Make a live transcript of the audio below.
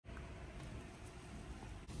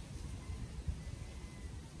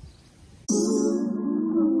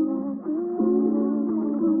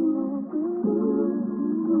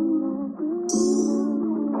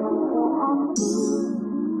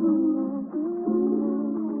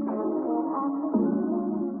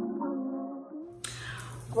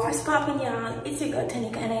What's poppin', y'all? It's your girl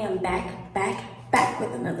Tanika and I am back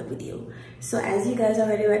with another video. So as you guys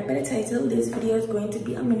already read by the title, this video is going to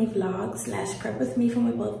be a mini vlog slash prep with me for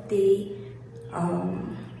my birthday,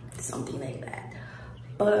 something like that.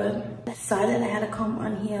 But I saw that I had to come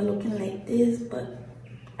on here looking like this, but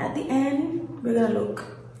at the end we're gonna look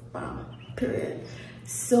bomb, period.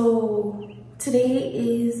 So today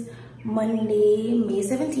is Monday, May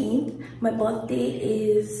 17th. My birthday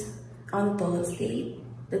is on Thursday,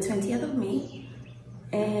 the 20th of May,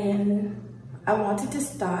 and I wanted to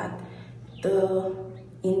start the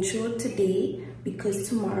intro today because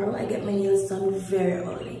tomorrow I get my nails done very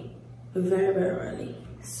early, very early.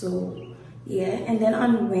 So yeah, and then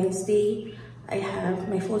on Wednesday I have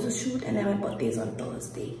my photo shoot, and then my birthday is on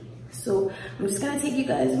Thursday. So I'm just gonna take you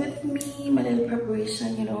guys with me, my little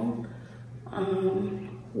preparation, you know.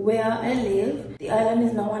 Where I live, the island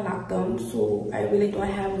is now on lockdown, so I really don't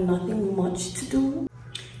have nothing much to do.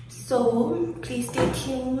 So please stay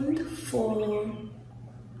tuned for,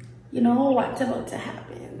 you know, what's about to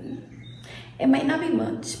happen. It might not be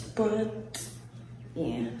much, but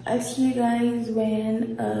yeah, I'll see you guys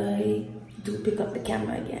when I do pick up the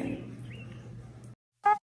camera again.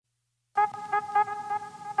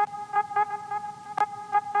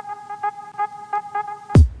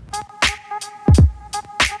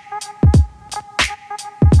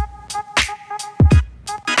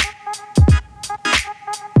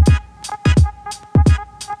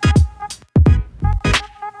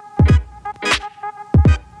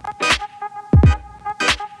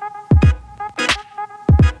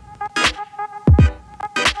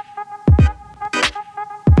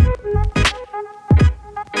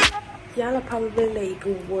 Y'all are probably like,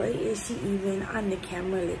 what is she even on the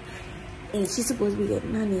camera like? And she's supposed to be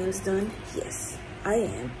getting her nails done. Yes, I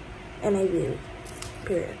am, and I will,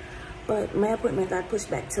 period. But my appointment got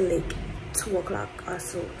pushed back to like 2 o'clock or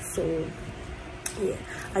so. So yeah,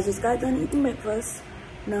 I just got done eating breakfast.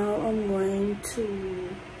 Now I'm going to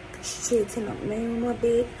straighten up my room a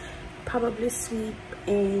bit, probably sweep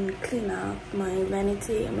and clean up my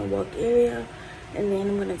vanity and my work area, and then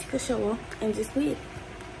I'm gonna take a shower and just wait.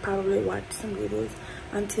 Probably watch some videos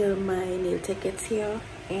until my nail tech gets here,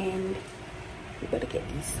 and we better get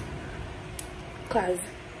these claws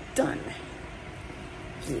done.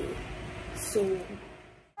 Yeah, so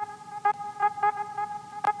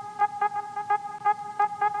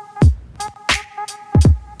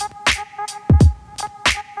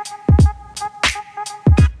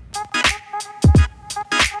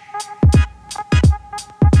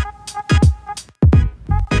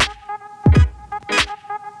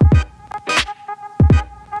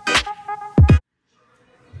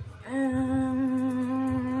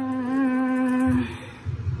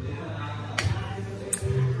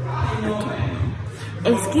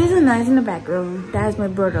excuse the noise in the background. That's my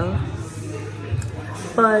brother.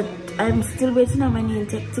 But I'm still waiting on my nail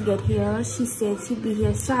tech to get here. She said she'd be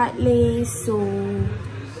here shortly, so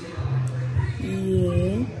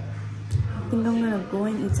yeah. I think I'm gonna go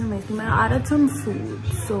and eat some ice cream. I ordered some food,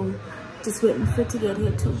 so just waiting for it to get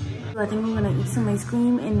here too. So I think I'm gonna eat some ice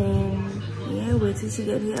cream and then yeah, wait till she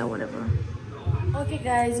get here or whatever. Okay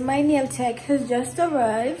guys, my nail tech has just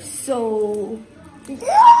arrived, so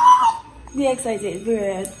be excited,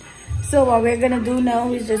 period. So what we're gonna do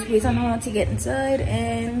now is just wait on her to get inside,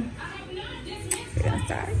 and we're gonna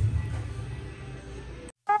start.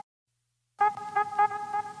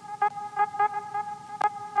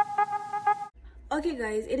 Okay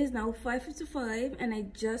guys, it is now 5:55 and I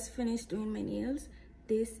just finished doing my nails.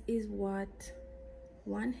 This is what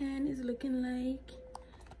one hand is looking like,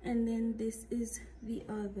 and then this is the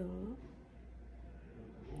other.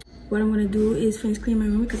 What I'm gonna do is finish cleaning my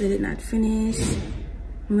room because I did not finish.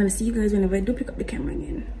 I'm gonna see you guys whenever I do pick up the camera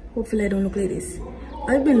again. Hopefully I don't look like this.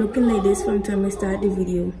 I've been looking like this from the time I started the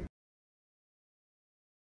video.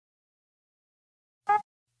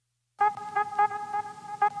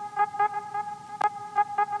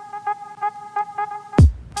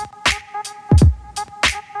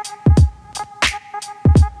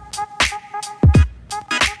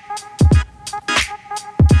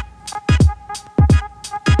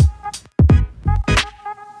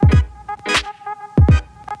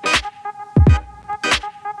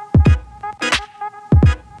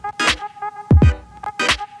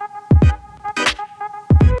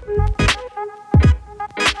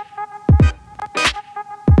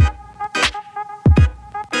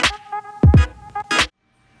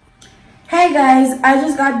 Hey guys, I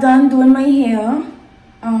just got done doing my hair.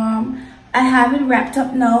 I have it wrapped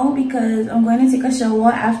up now because I'm going to take a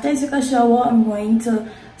shower. After I take a shower, I'm going to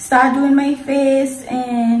start doing my face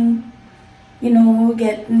and you know,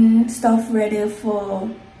 getting stuff ready for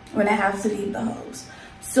when I have to leave the house.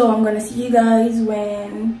 So I'm gonna see you guys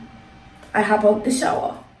when I hop out the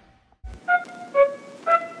shower.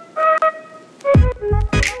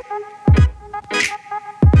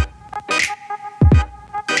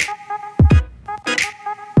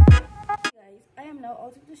 Guys, I am now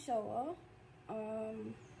out of the shower.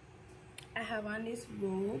 I have on this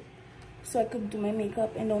robe so I could do my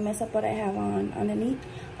makeup and don't mess up what I have on underneath.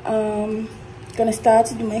 Gonna start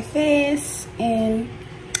to do my face and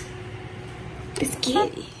it's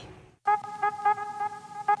scary.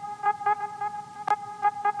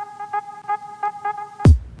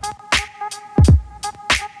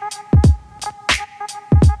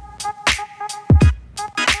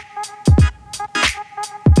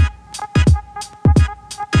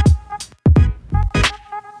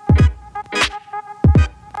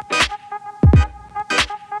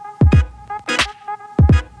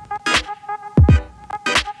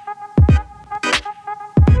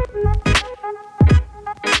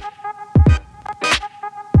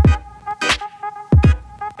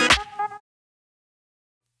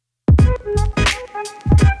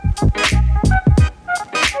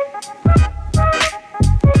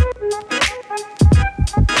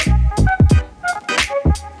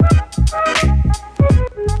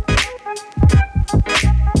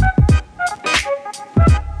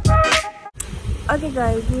 Okay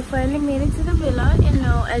guys, we finally made it to the villa and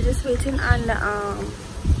now I'm just waiting on the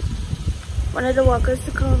one of the workers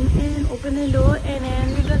to come and open the door, and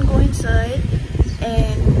then we're gonna go inside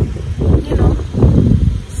and, you know,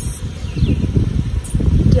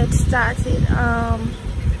 get started.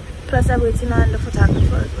 Plus I'm waiting on the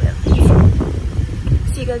photographer as well.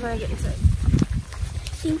 So, see you guys when I get inside.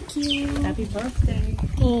 Thank you. Happy birthday.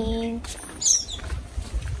 Thanks.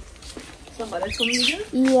 Somebody's coming again?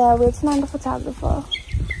 Yeah, waiting on the photographer.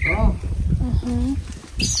 Oh.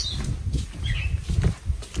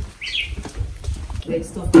 Like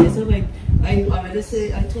stuff there, so like I already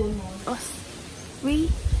say I told her. Us. We?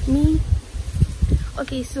 Me?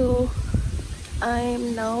 Okay, so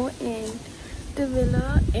I'm now in the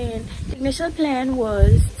villa and the initial plan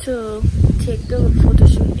was to take the photo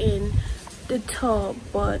shoot in the tub,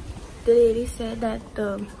 but the lady said that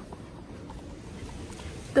the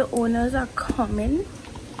owners are coming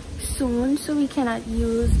soon, so we cannot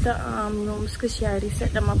use the rooms because she already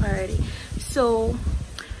set them up already. So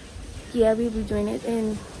yeah, we'll be doing it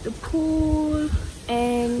in the pool,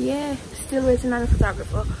 and yeah, still waiting on the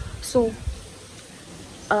photographer. So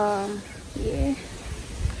yeah,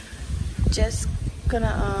 just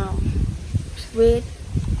gonna wait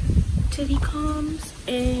till he comes,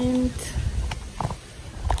 and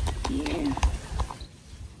yeah.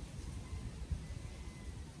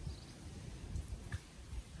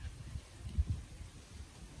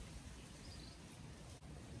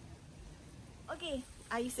 Okay,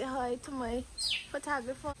 I say hi to my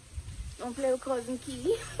photographer. Don't play with Cousin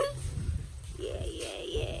Key.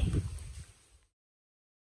 Yeah.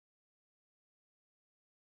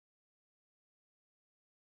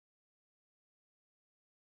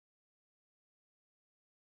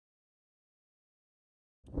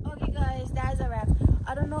 Okay guys, that's a wrap.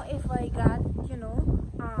 I don't know if I got, you know,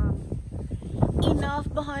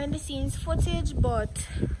 enough behind the scenes footage, but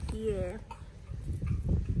yeah,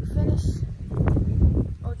 finished.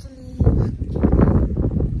 Out to leave.